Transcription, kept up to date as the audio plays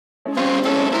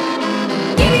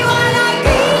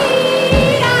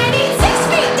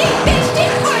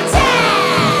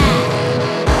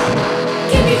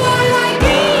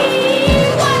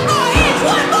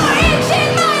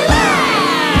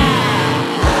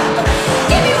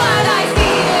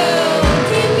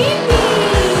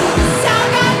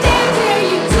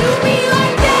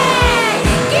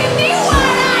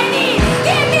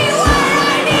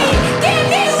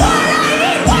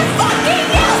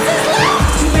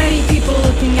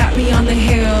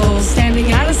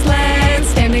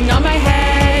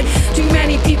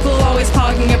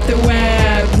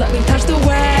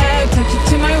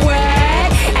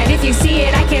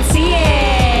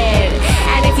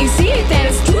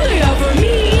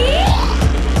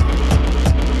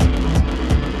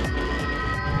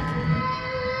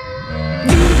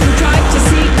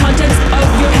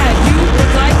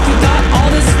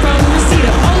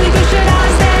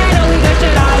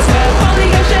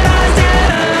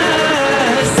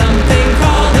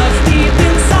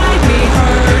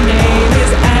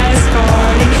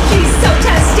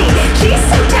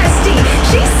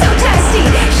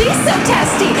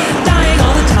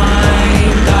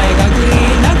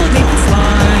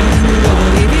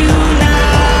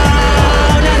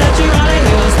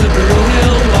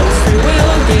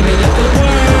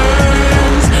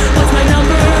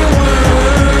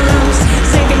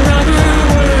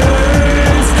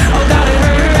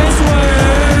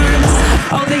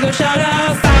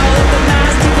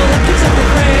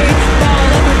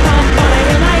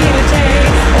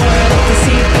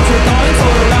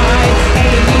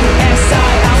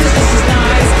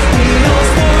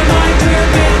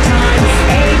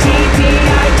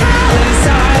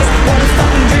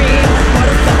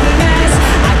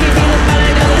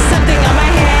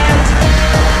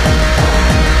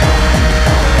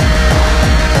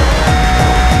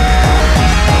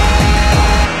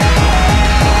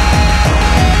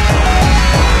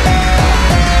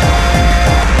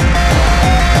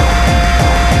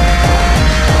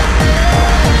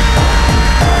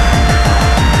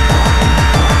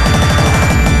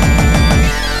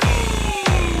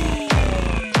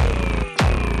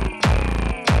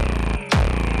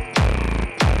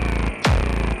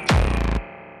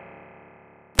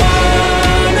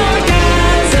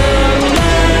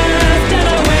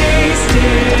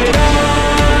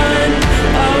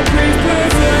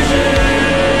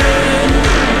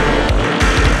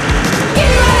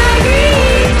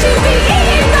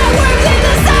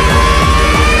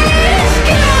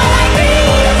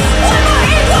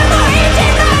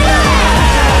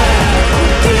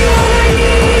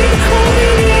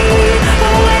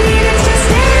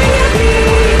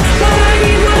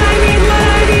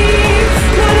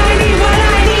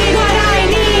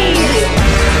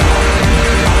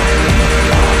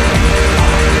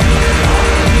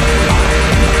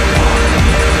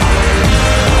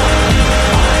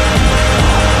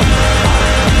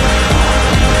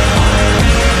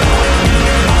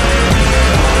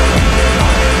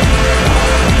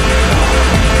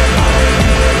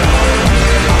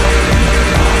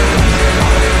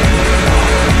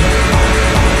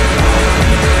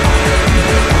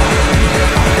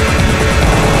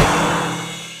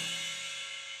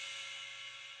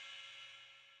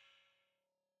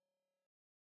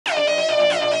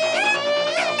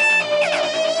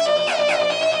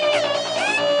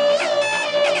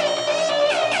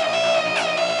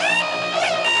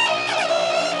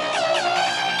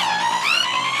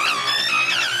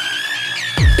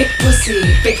pussy,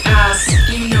 big ass.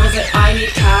 You know that I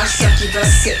need cash.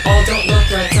 Succubus, it all don't look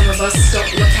right. Some of us don't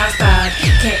look half bad.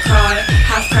 Can't cry,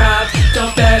 half crab,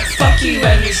 don't beg. Fuck you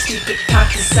and your stupid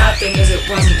pack. The sad thing is it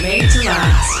wasn't made to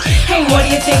last. Hey, what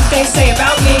do you think they say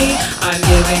about me? I'm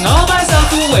giving all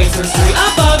myself away for free. A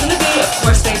bug in the bee. Of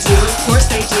course they do, of course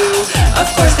they do. Of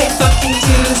course they fucking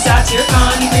do.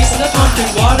 Satyricon, you grease in the pumpkin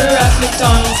water at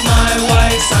McDonald's. My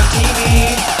wife's on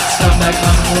TV. Scumbag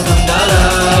come from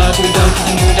da-da. Too dumb to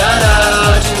do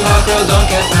da-da. Too hot girl, don't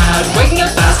get mad. Waking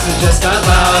up fast and just got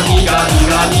loud. He got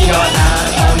mad.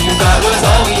 All you got was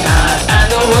all we had. And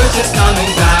the word's just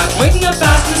coming back. Waking up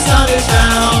fast, the sun is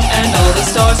round. And all the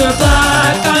stars are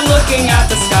black. I'm looking at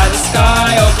the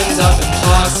sky opens up and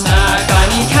talks smack. I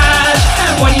need cash.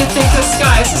 And what do you think the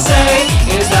sky has to say?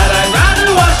 Is that I'd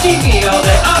rather watch TV all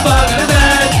day. A bug in a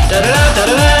bed.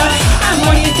 Da-da-da-da-da-da. And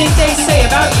what do you think they say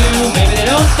about you? Maybe they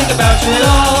don't think about you at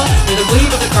all. They're the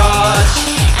bleed of the crotch.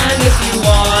 And if you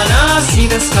wanna see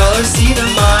the skull or see the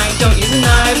mind, don't use a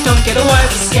knife, don't get a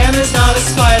wife. The scam is not a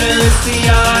spider, it's the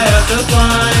eye of the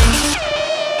blind.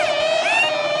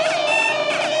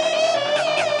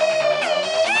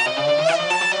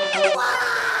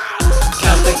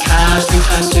 Count the cash 3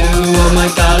 times 2, oh my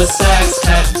god, a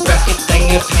sextet. Wreck it, then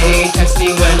get paid. Text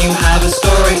me when you have a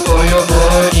story for your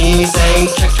hoarding. Saying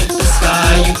check the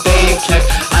sky, you fake check.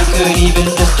 I could even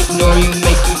just ignore you,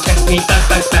 make you text me back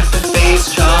to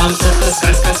face charm. Set the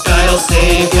sky'll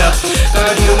save ya.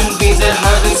 Guard human beings, it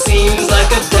hardly seems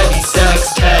like a deadly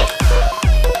sextet.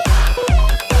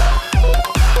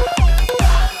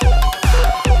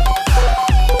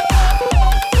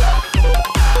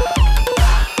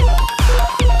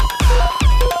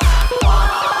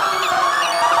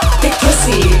 Big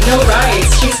pussy, no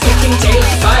rights, she's picking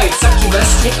daily fights.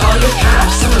 Succubus, take all your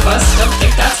cash, some of us don't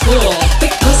think that's cool.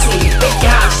 Big pussy, big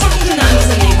gash, sucking to none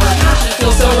doesn't need more cash. I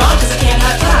feel so wrong cause I can't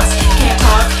have class. Can't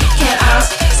talk, can't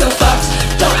ask, so fucked,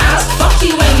 don't ask. Fuck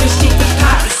you and your stupid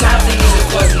pack. The sad thing is it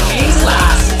wasn't made to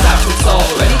last. In fact, it's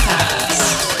already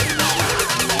passed.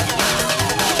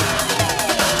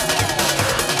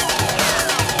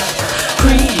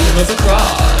 Cream of the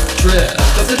crop, drip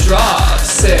of the drop.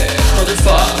 Sick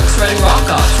motherfucks, writing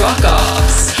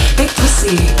rock-offs. Big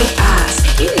pussy, big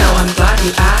ass, you know I'm glad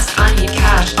you asked. I need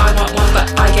cash, I want one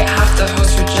but I get half. The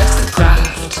host rejects the graft.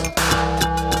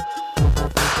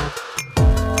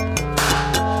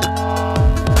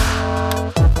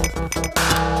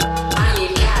 I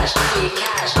need cash, I need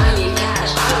cash, I need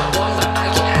cash. I want one but I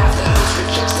get half. The host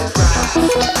rejects the graft.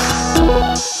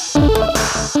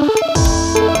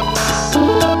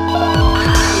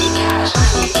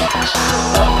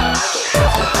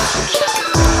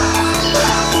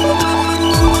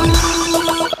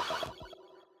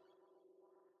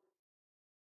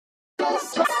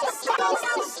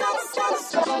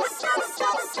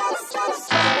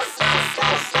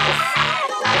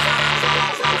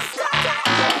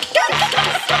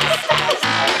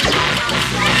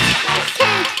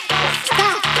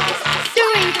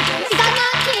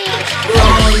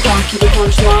 To the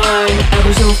punchline,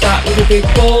 ever so fat with a big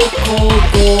bold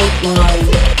line.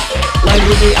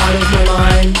 Languidly out of my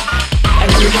mind, and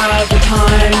you have the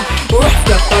time, roughed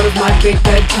up out of my big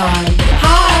bedtime.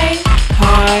 Hi,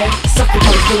 suck the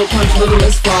punch, little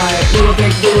miss fly. Little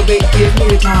big, give me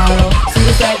the tile. See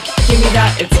the set, give me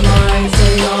that, it's mine.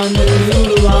 Sitting on the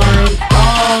new line,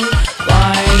 long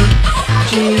line.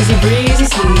 Cheesy, breezy,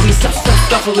 sleazy,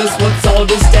 stuffless, what's all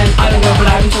this then? I don't know, but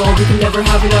I'm told we can never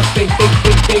have enough big,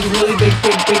 really big.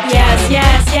 Yes.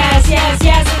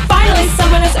 And finally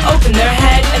someone has opened their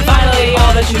head, and finally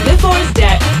all that you live for is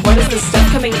debt. What is this stuff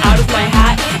coming out of my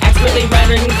hat? Expertly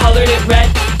rendered and colored it red.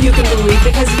 You can believe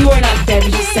because you are not dead.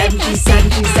 And she said,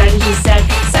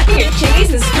 sucking your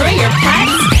chimneys and screwing your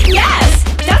pets? Yes,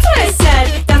 that's what I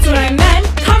said, that's what I meant.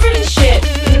 Covered in shit.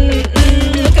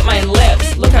 Look at my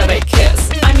lips, look how they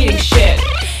kiss. I'm eating shit.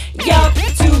 Yup,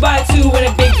 2 by 2 in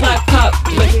a big black cup.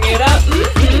 Licking it up,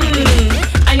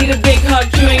 I need a big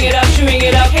hug, chewing it up.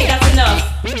 Hey, that's enough.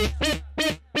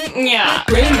 Yeah.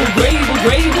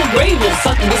 Grable,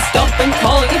 sucking the stump and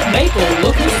calling it maple.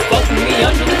 Look who's fucking me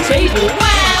under the table.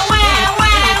 Wow.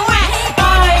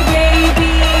 Bye,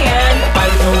 baby. And I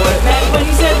don't know what it meant when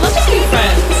you said, let's just be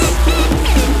friends.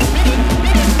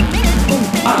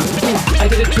 I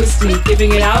did it twisty,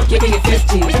 giving it out, giving it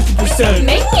 50%.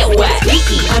 Making it wet.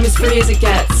 Leaky. I'm as free as it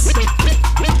gets.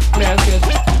 Yeah, that's good.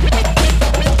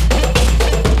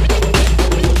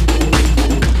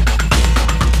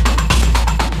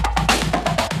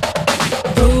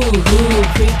 Ooh,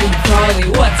 creepy crawly,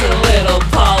 what's a little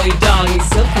polly doggy?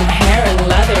 Silken hair and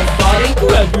leather body.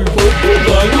 Grab your book, you're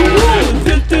going to run.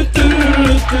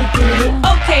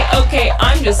 Okay,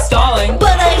 I'm just is stalling.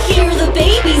 But I hear the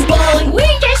babies bawling. We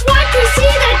just want to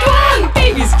see the drawing.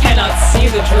 Babies cannot see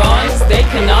the drawings. They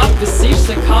cannot beseech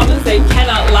the commons. They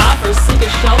cannot laugh or seek a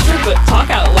shelter, but talk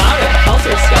out loud at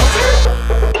helter skelter.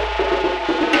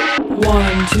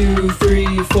 1, 2,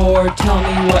 3, 4. Tell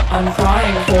me what I'm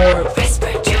crying for.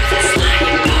 Whisper to the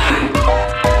sliding door.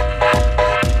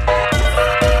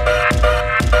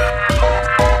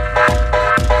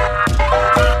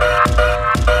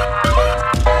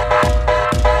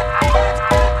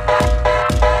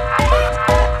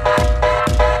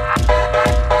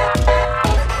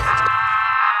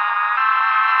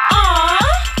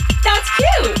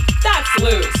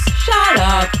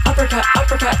 Uppercut,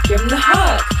 uppercut, give him the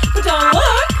hook. But don't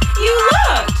look, you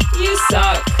looked, you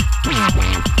suck.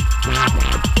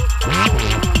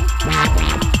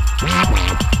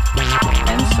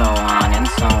 And so on, and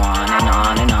so on, and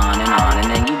on, and on, and on, and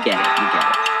then you get it,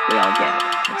 we all get it,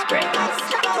 it's great.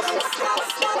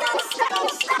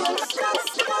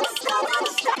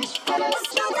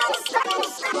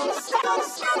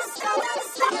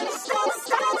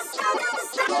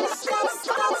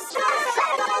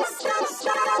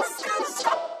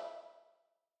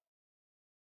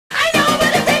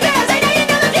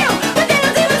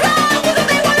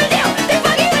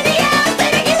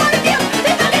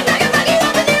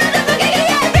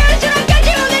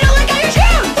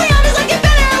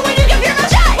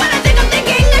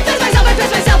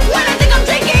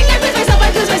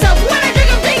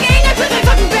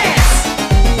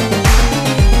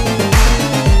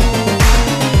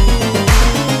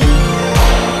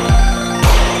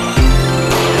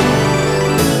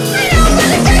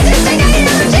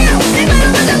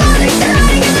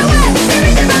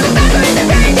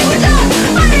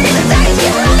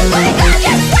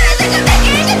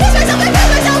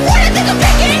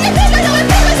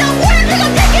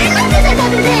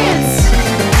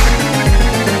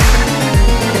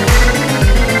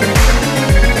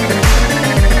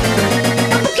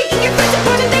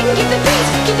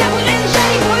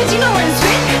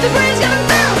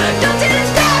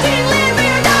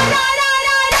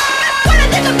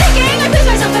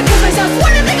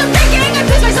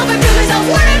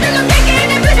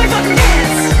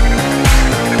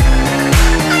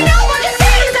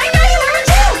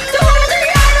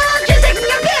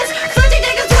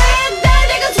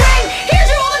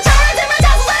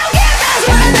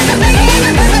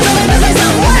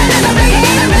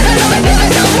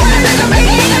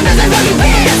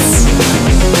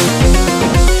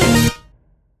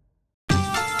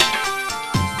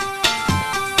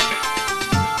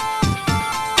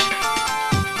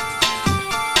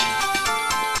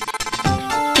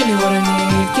 Give me what I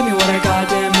need, give me what I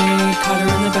goddamn need. Cut her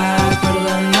in the back, whittle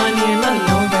down an onion, let her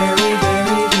know very,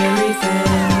 very, very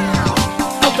thin.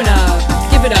 Open up,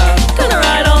 give it up, gonna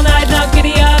ride all night, now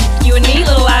giddy up. You and me,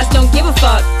 little ass, don't give a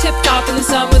fuck. Tip top in the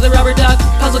sun with a rubber duck.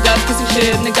 Puzzle guts, kissing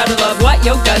shit, and I gotta love. What,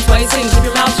 yo guts, why you sing, keep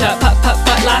your mouth shut. Put, put,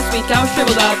 put, last week I was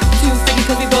shriveled up. Too sticky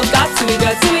cause we both got suey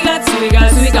guts. Suey guts, suey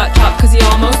guts. Suey got chopped cause he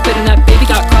almost bit enough. Baby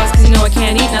got crossed cause you know I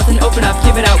can't eat nothing. Open up,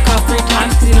 give it out, cough 3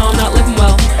 times cause you know I'm not living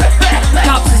well.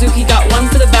 Top Suzuki got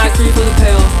 1 for the bag, 3 for the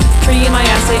pill. Tree in my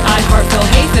essay, I heart Phil.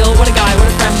 Hey Phil, what a guy, what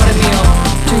a friend, what a meal.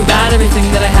 Too bad everything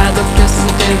that I had looked just as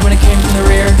it did when it came from the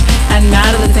rear. And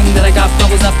mad at the thing that I got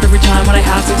bubbles up every time when I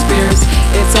have 6 beers.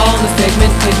 It's all in the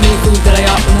figment, pygmy food that I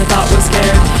often thought was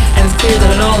scared. And it's clear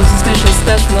that it all is suspicious,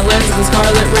 best from the lens of the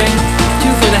scarlet ring. 2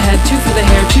 for the head, 2 for the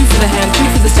hair, 2 for the hand, 2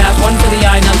 for the staff, 1 for the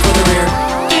eye, none for the rear.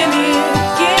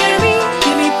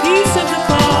 Give me piece of the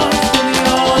cloth. Give me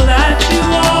all that you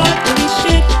want. Give me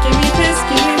shit, give me piss,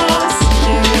 give me moss.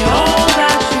 Give me all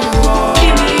that you want.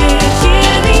 Give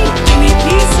me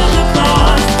piece of the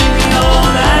cloth. Give me all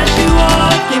that you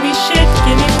want. Give me shit,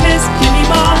 give me piss, give me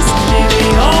moss. Give me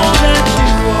all that you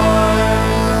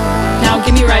want. Now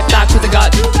give me right back with a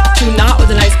gut. 2 not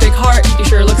with a nice big heart. You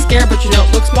sure look scared but you don't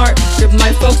look smart. Grip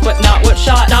my folks but not what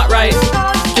shot, not right.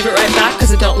 Give it right back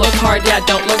cause it don't look hard. Yeah,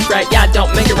 don't look right. Yeah,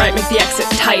 don't make it right. Make the exit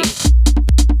tight.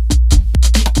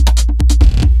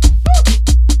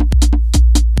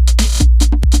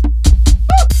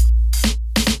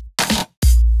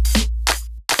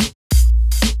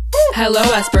 Hello,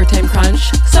 aspartame crunch.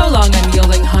 So long I'm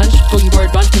yielding hunch. Boogie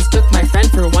board bunch mistook my friend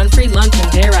for 1 free lunch. And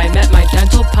there I met my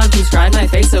gentle punch who scried my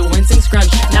face a wincing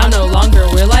scrunch. Now no longer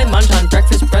will I munch on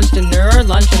breakfast, brunch, dinner, or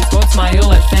luncheons. Won't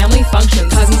smile at family functions.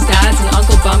 Cousins, dads, and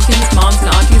Uncle Bumpkins, moms and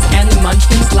aunties, and the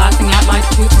munchkins. Laughing at my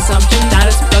tooth assumption that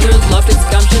his brother loved its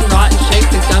gumption. Rotten shape,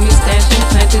 the gummy stanchion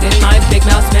planted in my big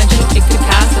mouse mansion. It could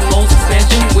cast a mole's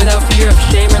expansion without fear of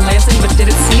shame or lancing. But did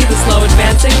it see the slow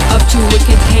advancing of 2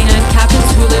 wicked canine captains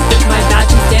who lived with my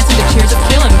badges dancing to cheers of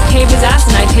killing? Caved his ass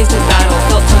and I tasted battle.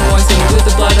 Felt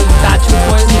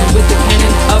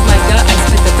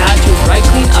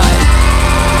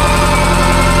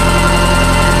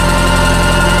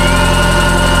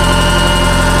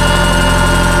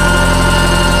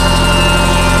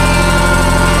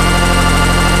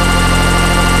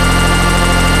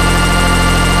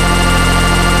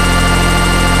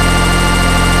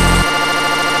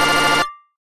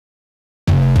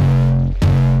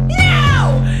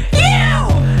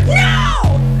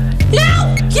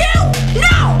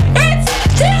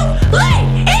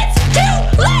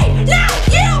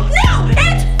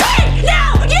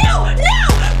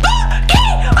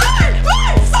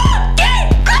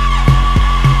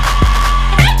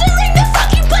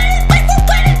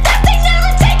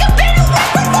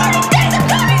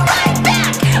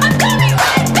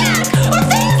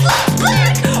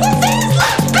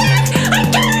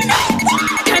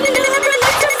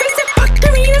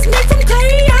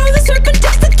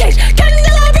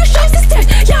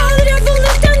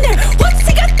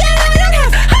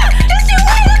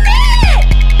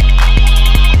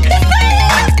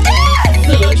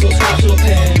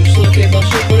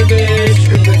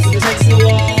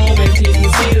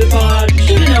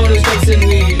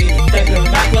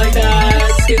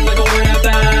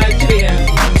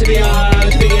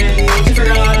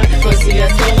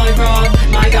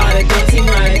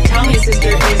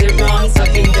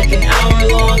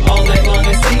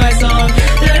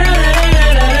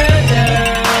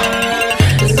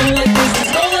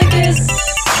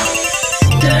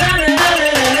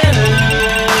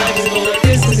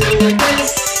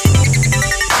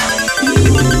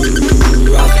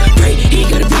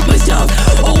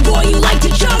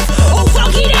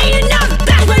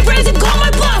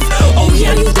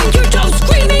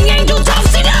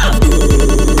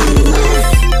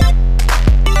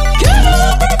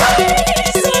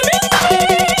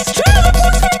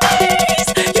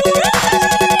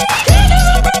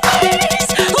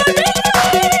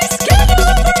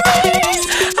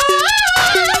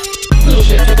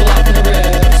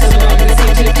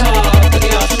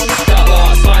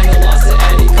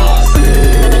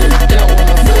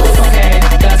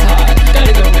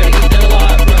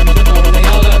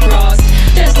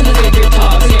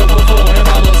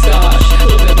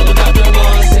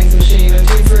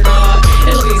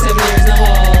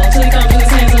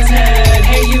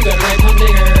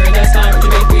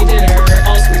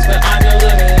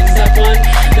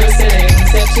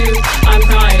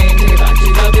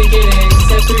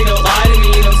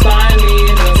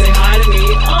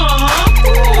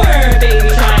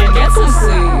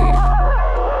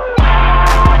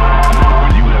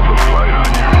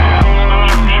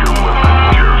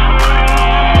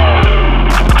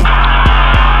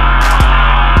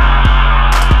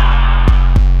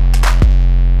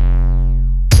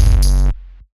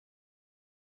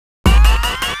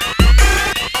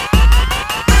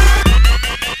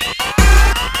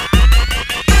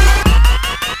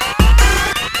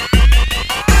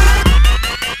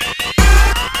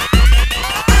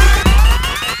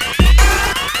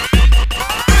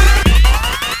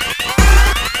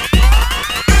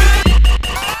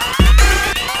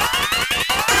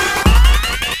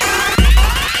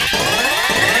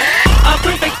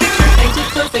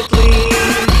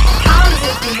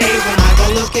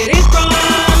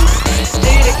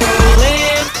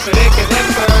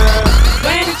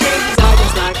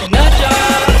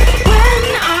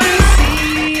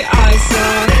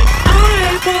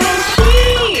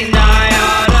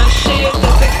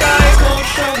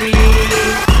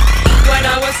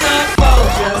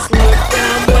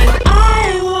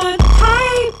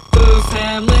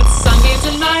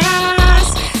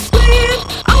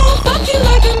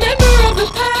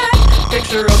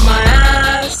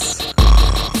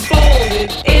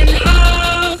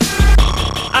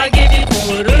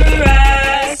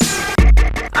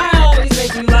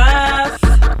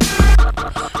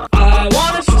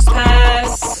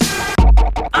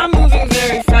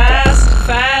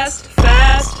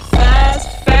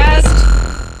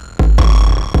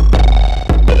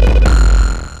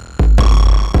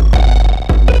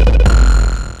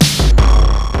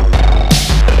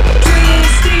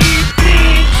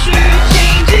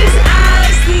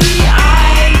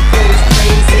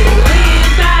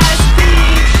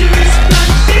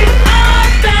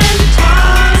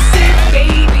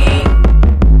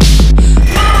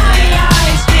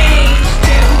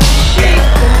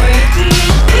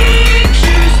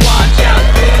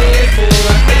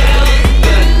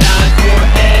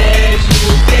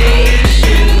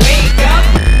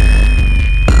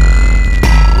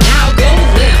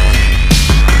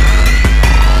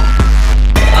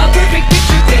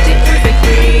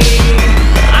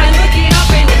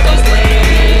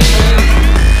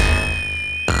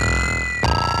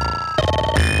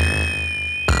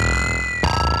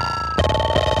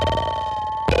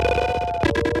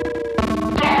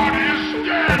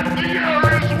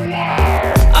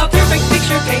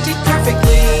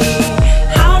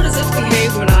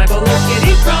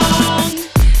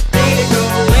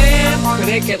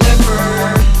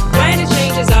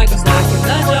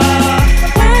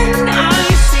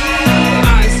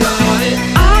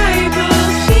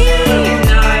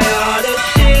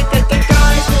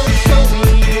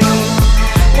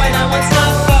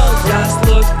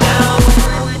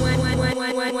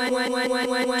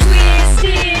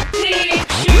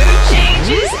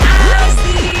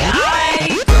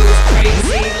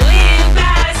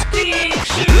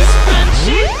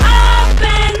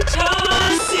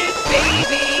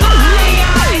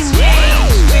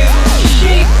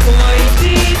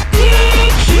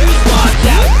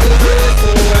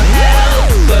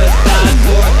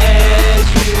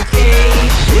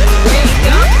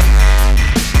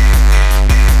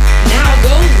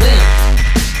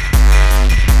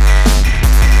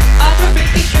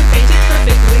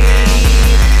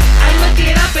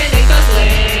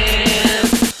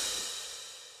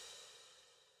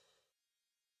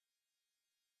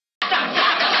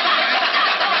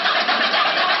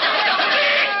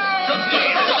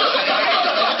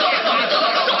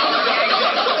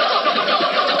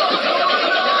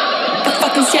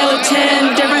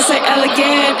 10. Dare I say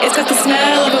elegant? It's got the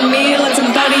smell of a meal and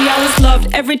somebody I was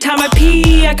loved. Every time I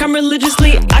pee, I come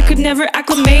religiously. I could never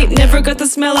acclimate, never got the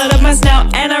smell out of my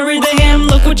snout. And I read the hymn,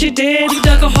 look what you did. You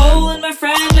dug a hole in my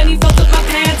friend and you felt up my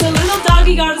pants. A little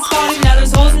doggy got a spotted, now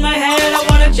there's holes in my head. I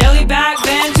want a jelly back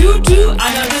band, toot toot, I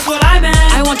know just what I meant.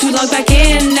 I want to log back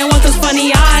in, I want those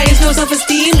funny eyes. No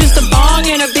self-esteem, just a bong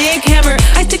and a big hammer.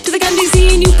 I stick to the gun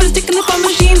DC and you put a stick in the phone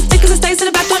machine. Stick as a Stice in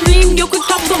a backdown dream, yo quick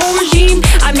top the whole regime.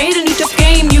 I made a new tough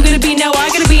game, you gotta be, now I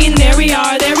gotta be. And there we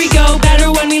are, there we go,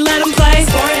 better when we let them play.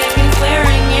 Sporting and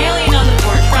flaring, alien on the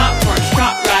porch, front porch,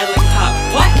 trot, rattling pop.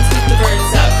 What? Sweep the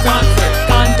birds up, front foot,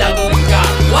 gone double and got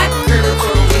what? Critter for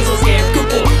a weasel scam,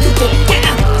 google, google, yeah!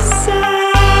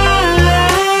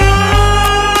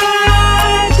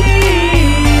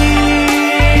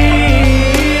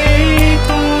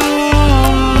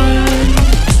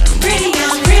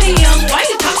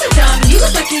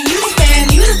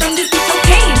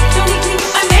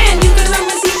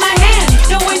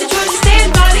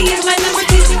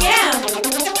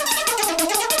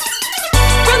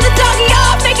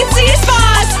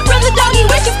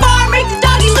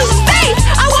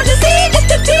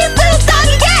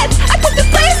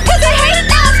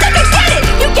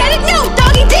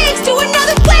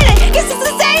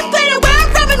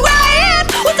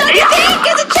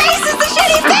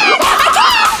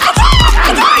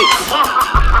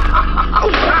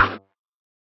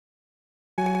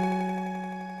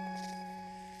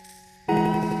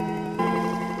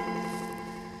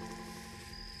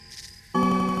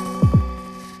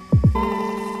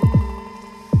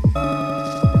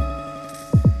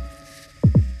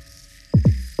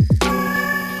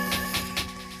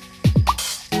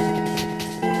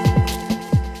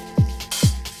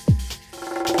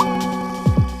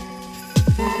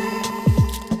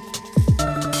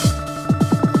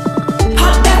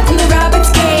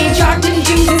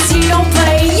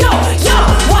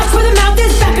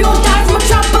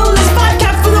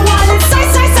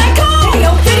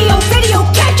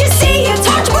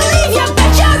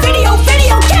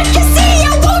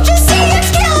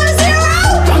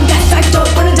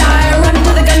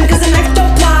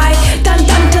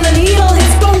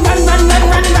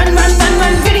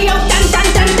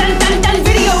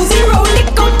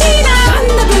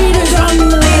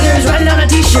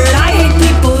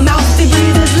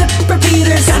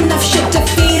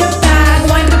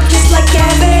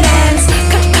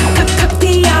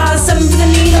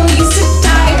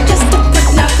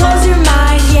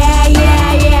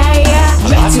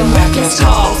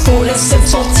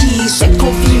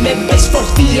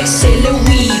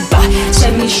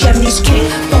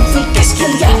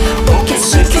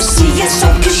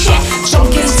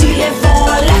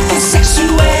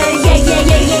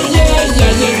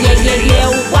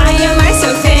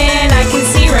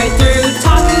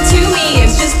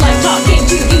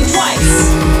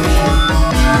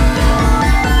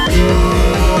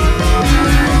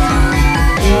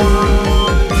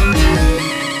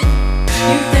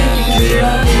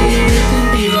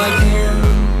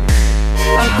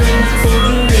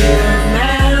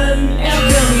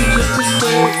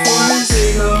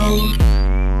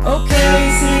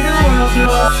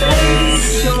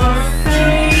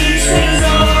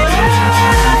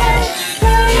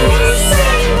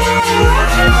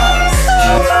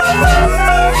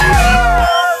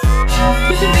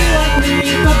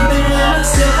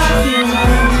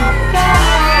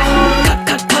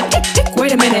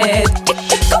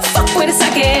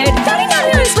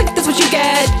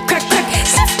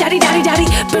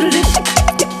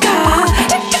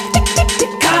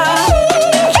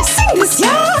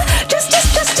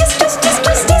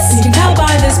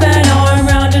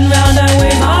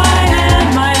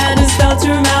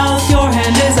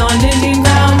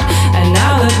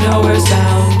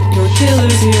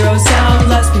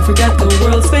 Forget the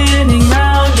world spinning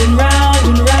round and round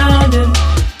and round and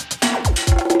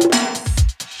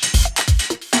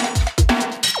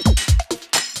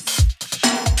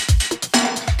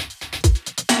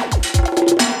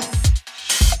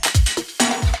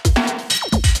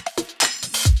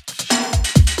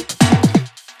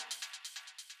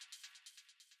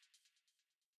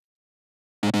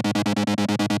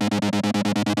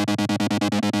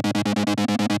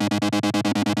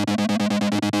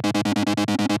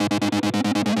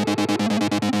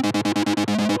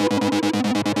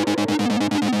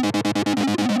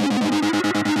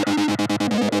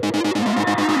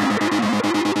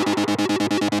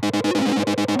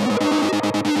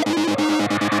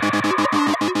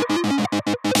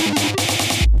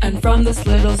From this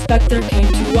little spectre came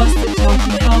to us the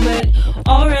talking helmet.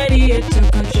 Already it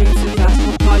took on shapes of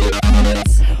astral project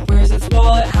comets. Where's its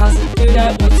wallet? How's it do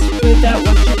that? What's is that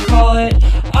what you call it?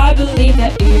 I believe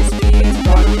that ESP is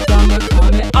brought on from a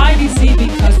comet. IDC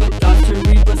because with Dr.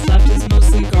 Reed what's left is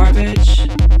mostly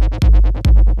garbage.